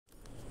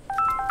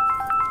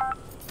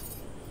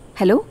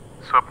Hello,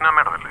 സ്വപ്ന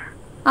madam അല്ലേ?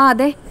 ആ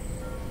അതെ,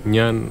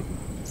 ഞാൻ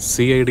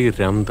CID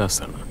രാംദാസ്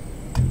ആണ്.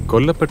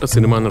 കൊല്ലപ്പെട്ട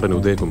സിനിമാ നടൻ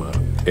ഉദയകുമാർ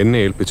എന്നെ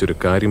ഏൽപ്പിച്ചൊരു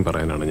കാര്യം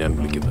പറയാനാണ് ഞാൻ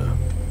വിളിക്കുന്നത്.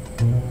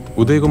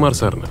 ഉദയകുമാർ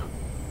സാറിന്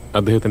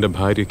അദ്ദേഹത്തിന്റെ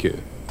ഭാര്യയ്ക്ക്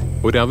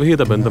ഒരു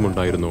അവിഹിത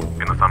ബന്ധമുണ്ടായിരുന്നു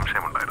എന്ന്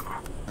സംശയമുണ്ടായിരുന്നു.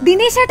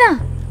 ദിനേശേട്ടാ,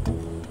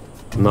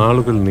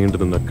 നാളുകൾ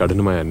നീണ്ടുനിന്ന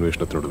കഠിനമായ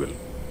അന്വേഷണത്തിനൊടുവിൽ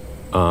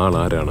ആ ആൾ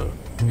ആരാണ്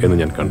എന്ന്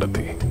ഞാൻ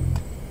കണ്ടെത്തി.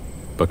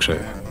 പക്ഷേ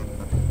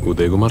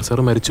ഉദയകുമാർ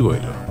സാർ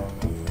മരിച്ചുപോയല്ലോ.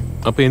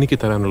 അപ്പൊ എനിക്ക്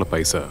തരാനുള്ള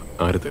പൈസ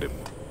ആര് തരും?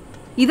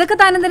 ഇതൊക്കെ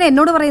താനെന്തിനാ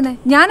എന്നോട് പറയുന്നേ?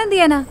 ഞാൻ എന്ത്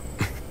ചെയ്യാനാ?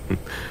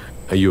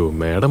 അയ്യോ,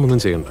 മാഡം ഒന്നും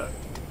ചെയ്യണ്ട.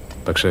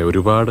 പക്ഷെ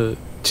ഒരുപാട്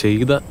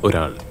ചെയ്ത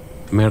ഒരാൾ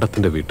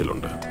മാഡത്തിന്റെ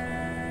വീട്ടിലുണ്ട്.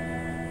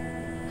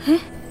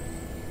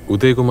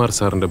 ഉദയകുമാർ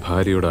സാറിന്റെ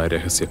ഭാര്യയുടെ ആ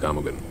രഹസ്യ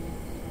കാമുകൻ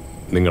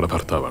നിങ്ങളുടെ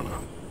ഭർത്താവാണ്.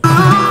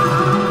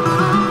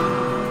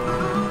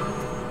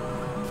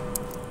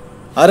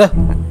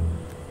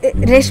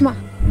 രേഷ്മ,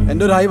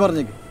 എന്റെ ഒരു ഹായ്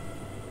പറഞ്ഞേക്ക്.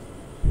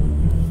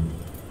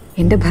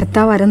 എന്റെ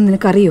ഭർത്താവ് ആരെന്ന്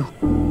നിനക്കറിയോ?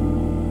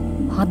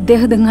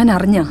 അദ്ദേഹം എങ്ങാനും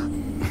അറിഞ്ഞ?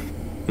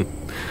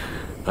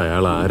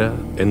 അയാൾ ആരാ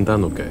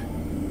എന്താന്നൊക്കെ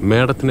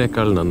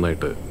മാഡത്തിനേക്കാൾ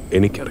നന്നായിട്ട്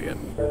എനിക്കറിയാം.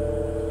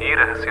 ഈ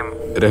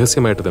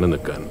രഹസ്യമായിട്ട് തന്നെ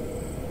നിൽക്കാൻ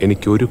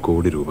എനിക്ക് 1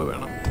 കോടി രൂപ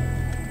വേണം.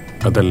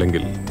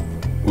 അതല്ലെങ്കിൽ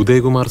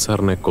ഉദയകുമാർ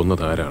സാറിനെ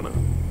കൊന്നതാരാണ്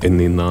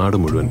എന്നീ നാട്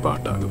മുഴുവൻ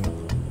പാട്ടാകും.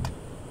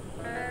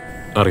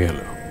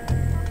 അറിയാലോ,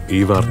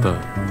 ഈ വാർത്ത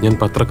ഞാൻ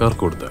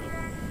പത്രക്കാർക്ക് കൊടുത്താൽ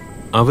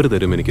അവർ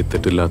തരും എനിക്ക്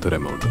തെറ്റില്ലാത്തൊരു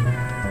എമൗണ്ട്.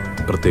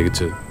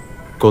 പ്രത്യേകിച്ച്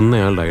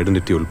കൊന്നയാളുടെ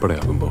ഐഡന്റിറ്റി ഉൾപ്പെടെ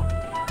ആകുമ്പോൾ.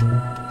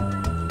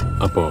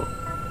 അപ്പോൾ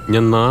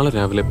ഞാൻ നാളെ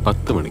രാവിലെ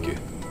 10 മണിക്ക്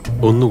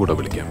ഒന്നുകൂടെ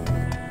വിളിക്കാം.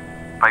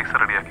 പൈസ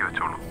റെഡിയാക്കി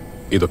വെച്ചോളൂ.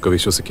 ഇതൊക്കെ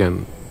വിശ്വസിക്കാൻ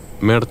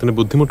മാഡത്തിന്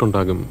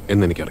ബുദ്ധിമുട്ടുണ്ടാകും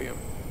എന്നെനിക്കറിയാം.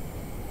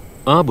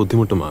 ആ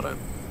ബുദ്ധിമുട്ട് മാറാൻ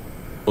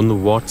ഒന്ന്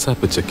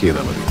വാട്സാപ്പ് ചെക്ക്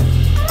ചെയ്താൽ മതി.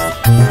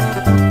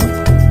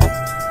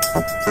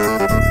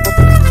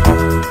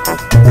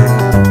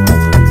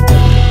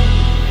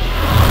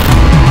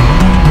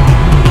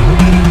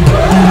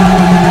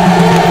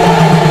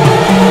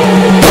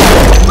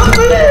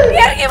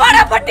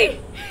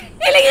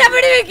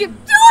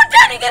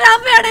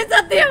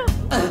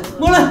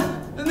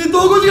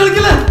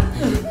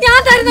 ഞാൻ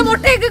തരുന്ന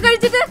മുട്ടയൊക്കെ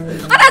കഴിച്ചിട്ട്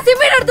അതാ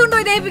സിമ്മിയുടെ അടുത്തുണ്ടോ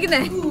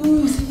ഇതേപ്പിക്കുന്നേ?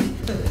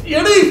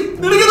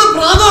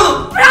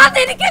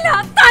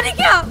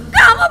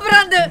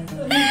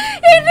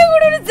 എന്റെ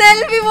കൂടെ ഒരു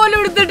സെൽഫി പോലും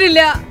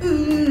എടുത്തിട്ടില്ല.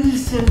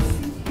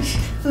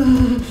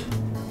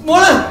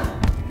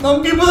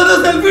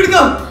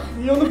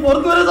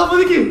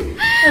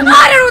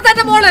 ആരാണോ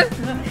തന്റെ മോള്?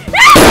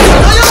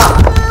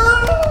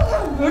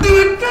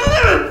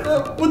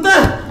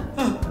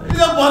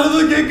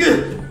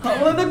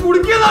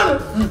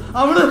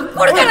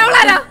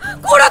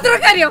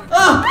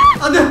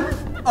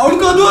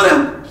 അവൾക്ക് അത്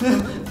പറയാം.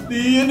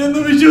 നീ എന്നെ ഒന്ന്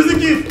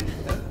വിശ്വസിക്ക്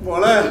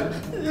മോളെ.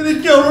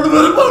 എനിക്ക് അവളോട്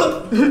വെറുപ്പാണ്.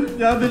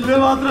 ഞാൻ നിന്നെ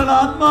മാത്രമാണ്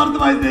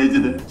ആത്മാർത്ഥമായി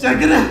സ്നേഹിച്ചത്.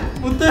 ചക്കര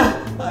മുത്ത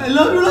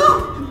എല്ലാവരും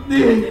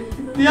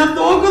നീ ആ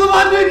തോക്കൊന്ന്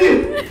മാറ്റിവെക്ക്.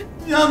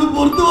 ഞാൻ ഒന്ന്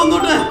പുറത്തു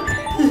വന്നോട്ടെ.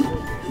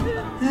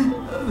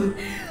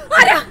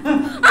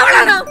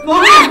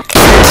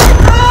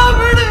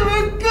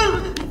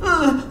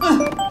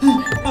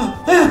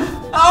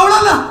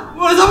 അവളല്ല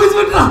മോളെ,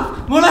 സമീപിച്ചിട്ടാ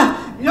മോളെ.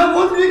 ഞാൻ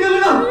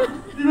പോയിട്ടില്ല,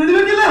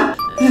 വെടിവെക്കില്ല.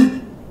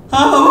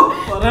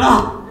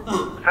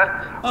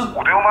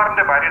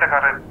 ഉദയകുമാറിന്റെ ഭാര്യയുടെ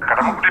കാറ്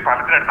കടമക്കുട്ടി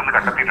പാലത്തിനടുത്തുനിന്ന്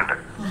കണ്ടെത്തിയിട്ടുണ്ട്.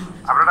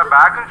 അവരുടെ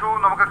ബാഗും ഷൂവും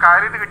നമുക്ക്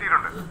കാര്യത്തിൽ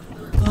കിട്ടിയിട്ടുണ്ട്.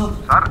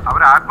 സാർ,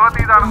 അവർ ആത്മഹത്യ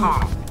ചെയ്താണെന്ന്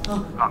തോന്നുന്നു.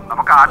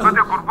 നമുക്ക്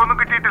ആത്മഹത്യ കുറിപ്പൊന്നും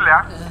കിട്ടിയിട്ടില്ല.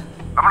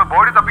 നമ്മൾ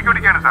ബോഡി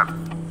തപ്പിക്കൊടിക്കാണ് സാർ.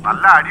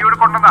 നല്ല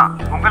അടിയൊടുക്കൊണ്ടെന്നാ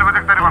മുങ്ങൽ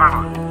വിദഗ്ധർ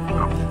പറയുന്നത്.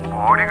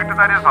 ബോഡി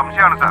കിട്ടുന്ന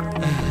സംശയമാണ് സാർ.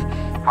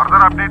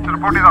 ഫർദർ അപ്ഡേറ്റ്സ്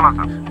റിപ്പോർട്ട് ചെയ്തോളാം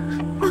സാർ.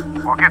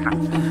 Okay sir.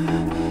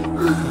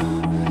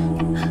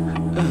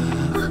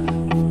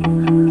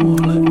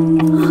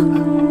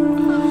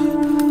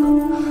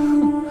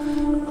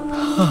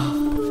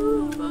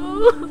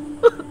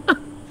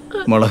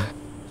 മോളെ,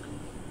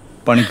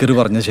 പണിക്കര്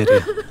പറഞ്ഞ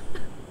ശരിയാ.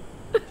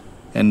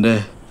 എൻ്റെ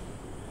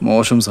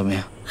മോശം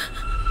സമയം.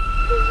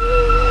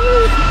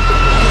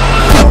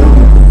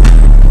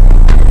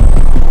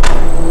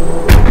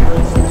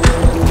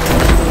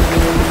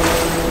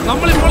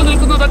 നമ്മളിപ്പോൾ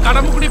നിൽക്കുന്നത്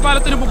കടമുക്കുടി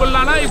പാലത്തിന്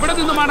മുകളിലാണ്. ഇവിടെ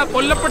നിന്നുമാണ്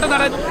കൊല്ലപ്പെട്ട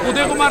നടൻ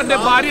ഉദയകുമാറിന്റെ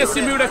ഭാര്യ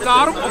സിമിയുടെ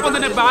കാറും ഒപ്പം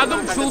തന്നെ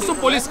ബാഗും ഷൂസും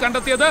പോലീസ്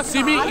കണ്ടെത്തിയത്.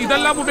 സിമി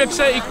ഇതെല്ലാം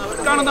ഉപേക്ഷിച്ച്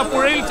കാണുന്ന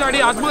പുഴയിൽ ചാടി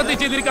ആത്മഹത്യ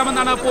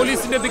ചെയ്തിരിക്കാമെന്നാണ്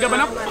പോലീസിന്റെ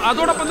നിഗമനം.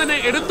 അതോടൊപ്പം തന്നെ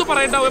എടുത്തു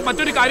പറയേണ്ട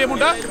മറ്റൊരു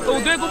കാര്യമുണ്ട്.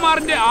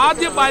 ഉദയകുമാറിന്റെ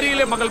ആദ്യ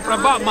ഭാര്യയിലെ മകൾ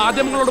പ്രഭ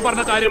മാധ്യമങ്ങളോട്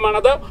പറഞ്ഞ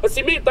കാര്യമാണത്.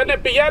 സിമി തന്നെ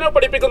പിയാനോ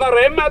പഠിപ്പിക്കുന്ന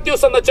റേം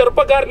മാത്യൂസ് എന്ന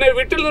ചെറുപ്പക്കാരനെ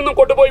വീട്ടിൽ നിന്നും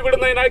കൊണ്ടുപോയി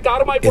വിടുന്നതിനായി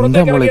കാറുമായി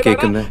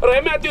പുറത്തേക്ക്.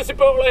 റേം മാത്യൂസ്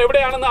ഇപ്പോൾ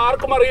എവിടെയാണെന്ന്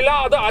ആർക്കും അറിയില്ല.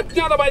 അത്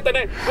അജ്ഞാതമായി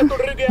തന്നെ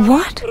തുടരുകയാണ്.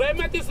 റേം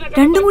മാത്യൂസിനെ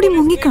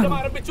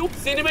ആരംഭിച്ചു.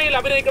 സിനിമയിൽ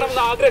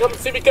അഭിനയിക്കണമെന്ന ആഗ്രഹം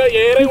സിമിക്ക്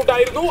ഏറെ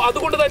ഉണ്ടായിരുന്നു.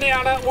 അതുകൊണ്ട്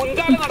തന്നെയാണ്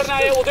മുൻകാല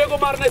നടനായ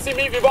ഉദയകുമാറിനെ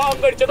സിമി വിവാഹം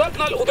കഴിച്ചത്.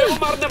 എന്നാൽ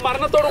ഉദയകുമാറിന്റെ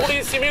മരണത്തോടുകൂടി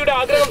സിമിയുടെ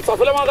ആഗ്രഹം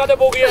സഫലമാകാതെ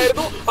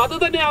പോവുകയായിരുന്നു. അത്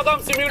തന്നെയാകാം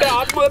സിമിയുടെ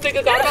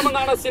ആത്മഹത്യക്ക്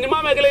കാരണമെന്നാണ് സിനിമാ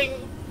മേഖലയിൽ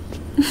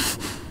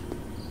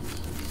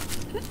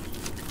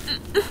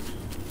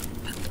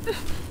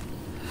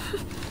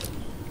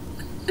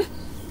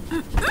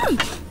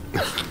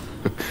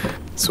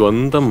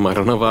സ്വന്തം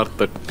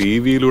മരണവാർത്ത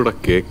ടിവിയിലൂടെ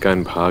കേൾക്കാൻ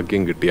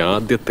ഭാഗ്യം കിട്ടിയ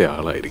ആദ്യത്തെ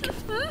ആളായിരിക്കും.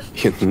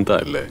 എന്താ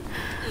അല്ലേ?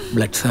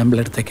 Blood sample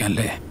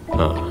എടുത്തേക്കല്ലേ?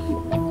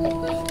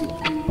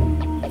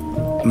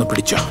 ഒന്ന്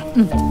പിടിച്ചോ.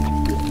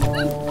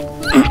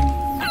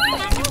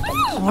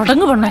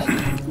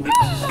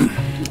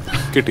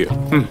 കിട്ടിയോ?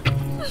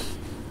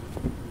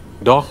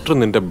 ഡോക്ടർ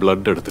നിന്റെ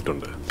ബ്ലഡ്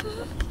എടുത്തിട്ടുണ്ട്.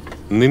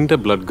 നിന്റെ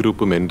ബ്ലഡ്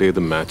ഗ്രൂപ്പും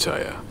എന്റേതും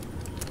മാച്ചായ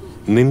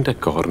നിന്റെ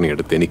കോർണി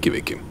എടുത്ത് എനിക്ക്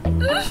വെക്കും.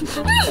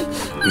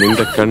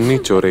 നിന്റെ കണ്ണി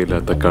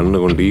ചോരയില്ലാത്ത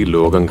കണ്ണുകൊണ്ട് ഈ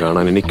ലോകം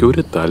കാണാൻ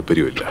എനിക്കൊരു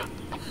താല്പര്യമില്ല.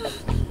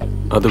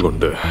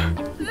 അതുകൊണ്ട്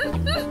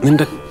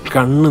നിന്റെ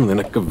കണ്ണ്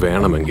നിനക്ക്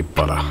വേണമെങ്കിൽ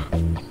പറ,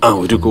 ആ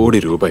 1 കോടി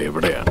രൂപ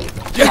എവിടെയാണ്?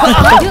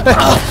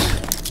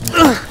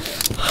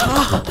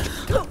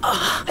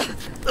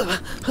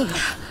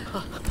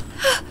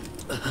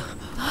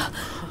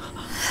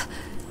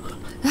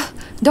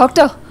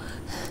 ഡോക്ടർ,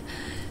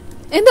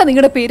 എന്താ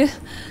നിങ്ങളുടെ പേര്?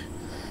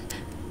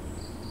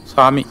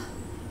 സ്വാമി.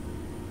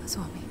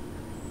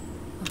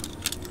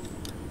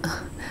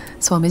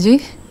 സ്വാമിജി,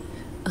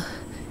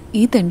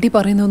 ഈ തെണ്ടി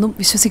പറയുന്നൊന്നും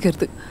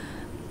വിശ്വസിക്കരുത്.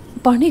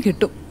 പണി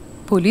കിട്ടും.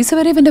 പോലീസ്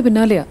വരെ ഇവന്റെ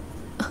പിന്നാലെയാ.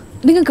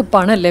 നിങ്ങൾക്ക്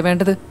പണല്ലേ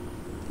വേണ്ടത്?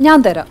 ഞാൻ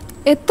തരാം,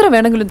 എത്ര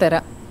വേണമെങ്കിലും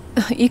തരാം.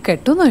 ഈ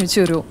കെട്ടൊന്നും അഴിച്ചു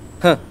തരുമോ?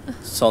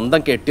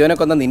 സ്വന്തം കെട്ടിയോനെ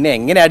കൊന്ന നിന്നെ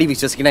എങ്ങനെയാടി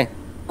വിശ്വസിക്കണേ?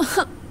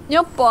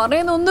 ഞാൻ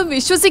പറയുന്നൊന്നും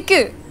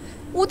വിശ്വസിക്ക്.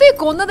 ഉദയ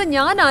കൊന്നത്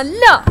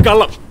ഞാനല്ല.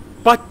 കള്ളം,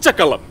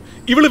 പച്ചക്കള്ളം.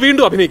 ഇവള്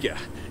വീണ്ടും അഭിനയിക്കുക.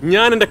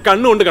 ഞാൻ എന്റെ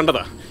കണ്ണുകൊണ്ട്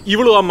കണ്ടതാ.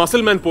 ഇവളും ആ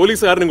മസിൽമാൻ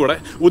പോലീസുകാരനും കൂടെ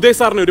ഉദയ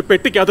സാറിനെ ഒരു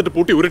പെട്ടിക്കകത്തിട്ട്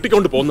പൂട്ടി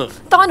ഉരുട്ടിക്കൊണ്ട് പോകുന്നത്.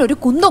 താൻ ഒരു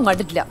കുന്തവും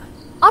കണ്ടിട്ടില്ല.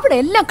 അവിടെ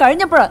എല്ലാം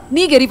കഴിഞ്ഞപ്പോഴാ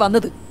നീ കയറി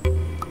വന്നത്.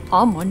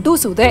 ആ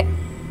മണ്ടൂസ് ഉദയ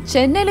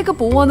ചെന്നൈയിലേക്ക്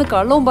പോവാന്ന്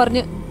കള്ളവും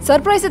പറഞ്ഞ്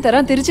സർപ്രൈസ്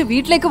തരാൻ തിരിച്ച്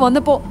വീട്ടിലേക്ക്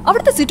വന്നപ്പോ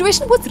അവിടുത്തെ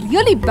സിറ്റുവേഷൻ വാസ്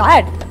റിയലി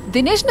ബാഡ്.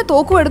 ദിനേശിന്റെ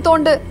തോക്കും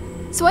എടുത്തോണ്ട്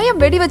സ്വയം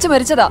വെടിവെച്ച്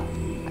മരിച്ചതാ.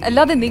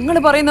 അല്ലാതെ നിങ്ങൾ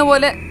പറയുന്ന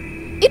പോലെ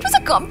it was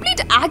A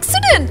complete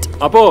accident.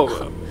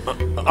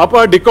 അപ്പോ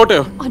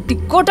ഡിക്കോട്ടയോ?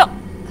 ഡിക്കോട്ട?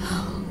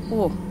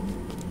 ഓ,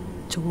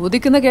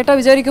 ചോദിക്കുന്ന കേട്ടാ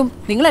വിചാരിക്കും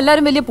നിങ്ങൾ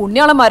എല്ലാരും വലിയ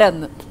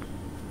പുണ്യാളന്മാരാന്ന്.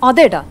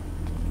 അതേടാ,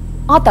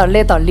 ആ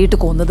തള്ളയെ തള്ളിയിട്ട്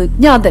കൊന്നത്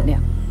ഞാൻ തന്നെയാ.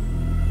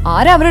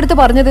 ആരാ അവരുടെ അടുത്ത്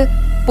പറഞ്ഞത്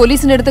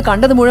പോലീസിന്റെ അടുത്ത്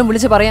കണ്ടത് മുഴുവൻ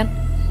വിളിച്ച് പറയാൻ?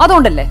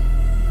 അതുകൊണ്ടല്ലേ?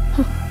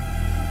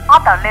 ആ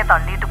തള്ളയെ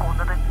തള്ളിയിട്ട്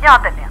കൊന്നത് ഞാൻ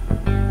തന്നെയാ.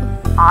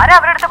 ആരാ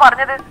അവരുടെ അടുത്ത്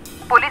പറഞ്ഞത്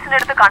പോലീസിന്റെ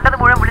അടുത്ത് കണ്ടത്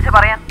മുഴുവൻ വിളിച്ച്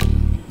പറയാൻ?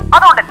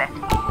 അതുകൊണ്ടല്ലേ?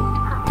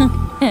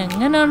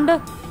 എങ്ങനെയുണ്ട്?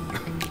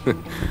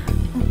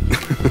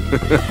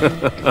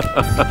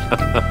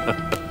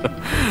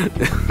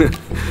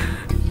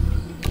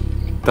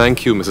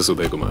 Thank you Mises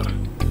Udayakumar.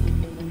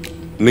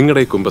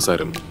 നിങ്ങളുടെ ഈ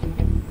കുമ്പസാരം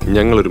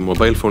ഞങ്ങളൊരു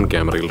മൊബൈൽ ഫോൺ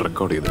ക്യാമറയിൽ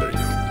റെക്കോർഡ് ചെയ്ത്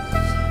കഴിഞ്ഞു.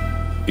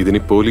 ഇതിനി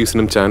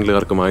പോലീസിനും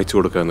ചാനലുകാർക്കും അയച്ചു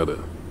കൊടുക്കുക എന്നത്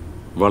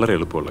വളരെ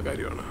എളുപ്പമുള്ള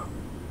കാര്യമാണ്.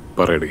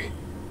 പറയടി,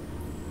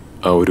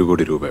 ആ 1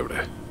 കോടി രൂപ എവിടെ?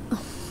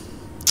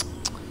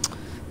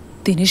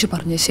 ദിനേശ്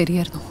പറഞ്ഞത്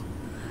ശരിയായിരുന്നു.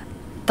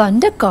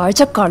 തന്റെ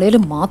കാഴ്ച കളയിൽ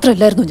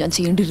മാത്രമല്ലായിരുന്നു ഞാൻ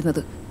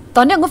ചെയ്യേണ്ടിയിരുന്നത്.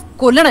 തന്നെ അങ്ങ്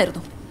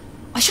കൊല്ലണായിരുന്നു.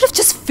 I should have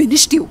just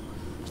finished you.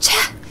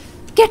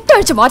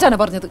 കെട്ടഴിച്ച് മാറ്റാനാ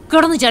പറഞ്ഞത്.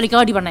 കിടന്ന്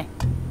ചളിക്കാടി പണേ.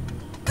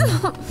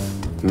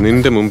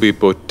 നിന്റെ മുമ്പ്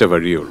ഇപ്പൊ ഒറ്റ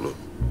വഴിയേ ഉള്ളൂ.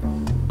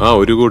 ആ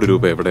 1 കോടി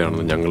രൂപ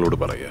എവിടെയാണെന്ന് ഞങ്ങളോട്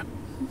പറയാ.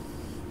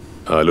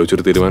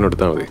 ആലോചിച്ചൊരു തീരുമാനം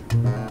എടുത്താൽ മതി.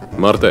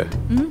 മാർത്തേ,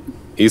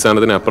 ഈ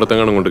സാധനത്തിന്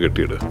അപ്പുറത്തെങ്ങാനും കൊണ്ട്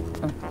കെട്ടിയിട്.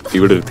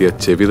 ഇവിടെ ഇരുത്തിയ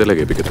ചെവിതല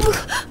കേൾപ്പിക്കത്തില്ല.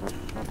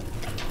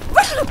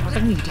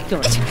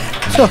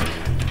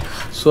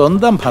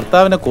 സ്വന്തം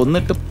ഭർത്താവിനെ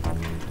കൊന്നിട്ട്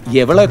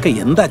എവളൊക്കെ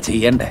എന്താ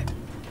ചെയ്യണ്ടേ?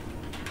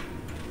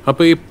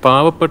 അപ്പൊ ഈ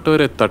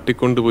പാവപ്പെട്ടവരെ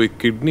തട്ടിക്കൊണ്ടുപോയി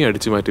കിഡ്നി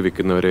അടിച്ചു മാറ്റി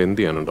വെക്കുന്നവരെ എന്ത്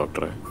ചെയ്യണം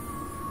ഡോക്ടറെ?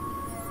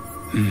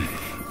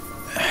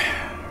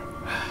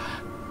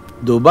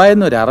 ദുബായിൽ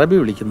നിന്ന് ഒരു അറബി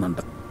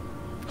വിളിക്കുന്നുണ്ട്.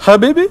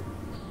 ഹബീബി,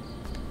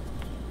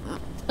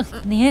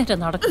 നേരെ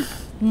നടക്കും.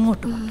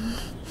 ഇങ്ങോട്ട്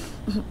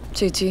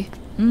ചേച്ചി,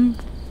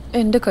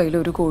 എന്റെ കയ്യിൽ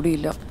 1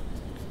 കോടിയില്ല.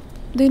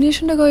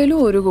 ദിനേശിന്റെ കയ്യിലും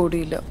 1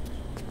 കോടിയില്ല.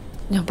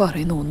 ഞാൻ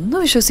പറയുന്ന ഒന്ന്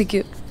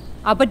വിശ്വസിക്ക്.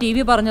 അപ്പൊ TV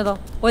പറഞ്ഞതോ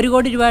 1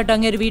 കോടി രൂപ ആയിട്ട്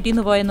അങ്ങേര് വീട്ടിൽ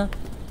നിന്ന് പോയെന്ന്?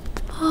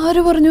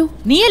 ആര് പറഞ്ഞു?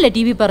 നീയല്ലേ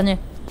TV പറഞ്ഞേ?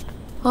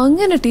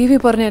 അങ്ങനെ TV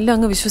പറഞ്ഞ എല്ലാം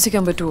അങ്ങ്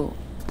വിശ്വസിക്കാൻ പറ്റുമോ?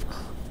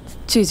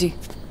 ചേച്ചി,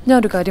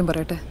 ഞാനൊരു കാര്യം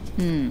പറയട്ടെ.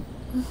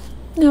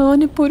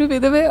 ഞാനിപ്പോ ഒരു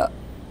വിധവയാ.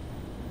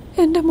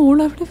 എന്റെ മോൾ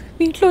അവിടെ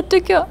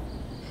വീട്ടിലൊറ്റയ്ക്കാ.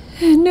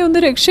 എന്നെ ഒന്ന്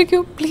രക്ഷിക്കൂ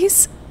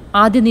പ്ലീസ്.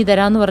 ആദ്യം നീ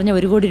തരാന്ന് പറഞ്ഞ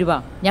 1 കോടി രൂപ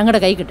ഞങ്ങളുടെ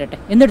കൈ കിട്ടട്ടെ,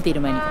 എന്നിട്ട്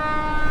തീരുമാനിക്കാം.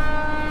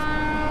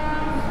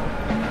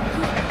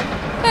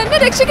 എന്നെ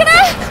രക്ഷിക്കണേ,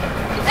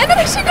 എന്നെ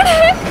രക്ഷിക്കണേ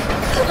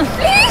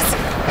please.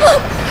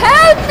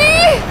 Help me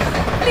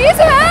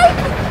please,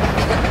 help.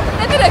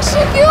 എന്നെ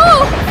രക്ഷിക്കൂ.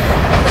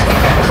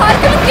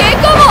 ആർക്കെങ്കിലും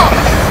കേൾക്കാമോ?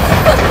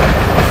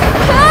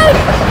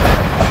 ഹെൽപ്.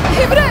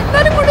 ഇവരെ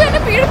എല്ലാരും കൂടി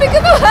എന്നെ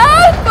പീഡിപ്പിക്കുന്നു.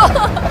 ഹെൽപ്.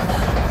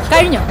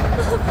 കഴിഞ്ഞോ?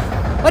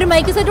 ഒരു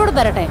മൈക്ക് സെറ്റ് കൂടെ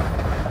തരട്ടെ?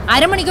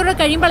 അരമണിക്കൂർ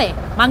കഴിയുമ്പോഴേ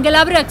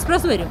മംഗലാപുരം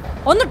എക്സ്പ്രസ് വരും.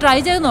 ഒന്ന് ട്രൈ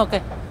ചെയ്ത് നോക്ക്.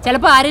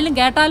 ചിലപ്പോൾ ആരെങ്കിലും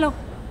കേട്ടാലോ.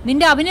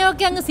 നിന്റെ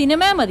അഭിനയമൊക്കെ അങ്ങ്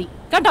സിനിമ മതി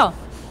കേട്ടോ.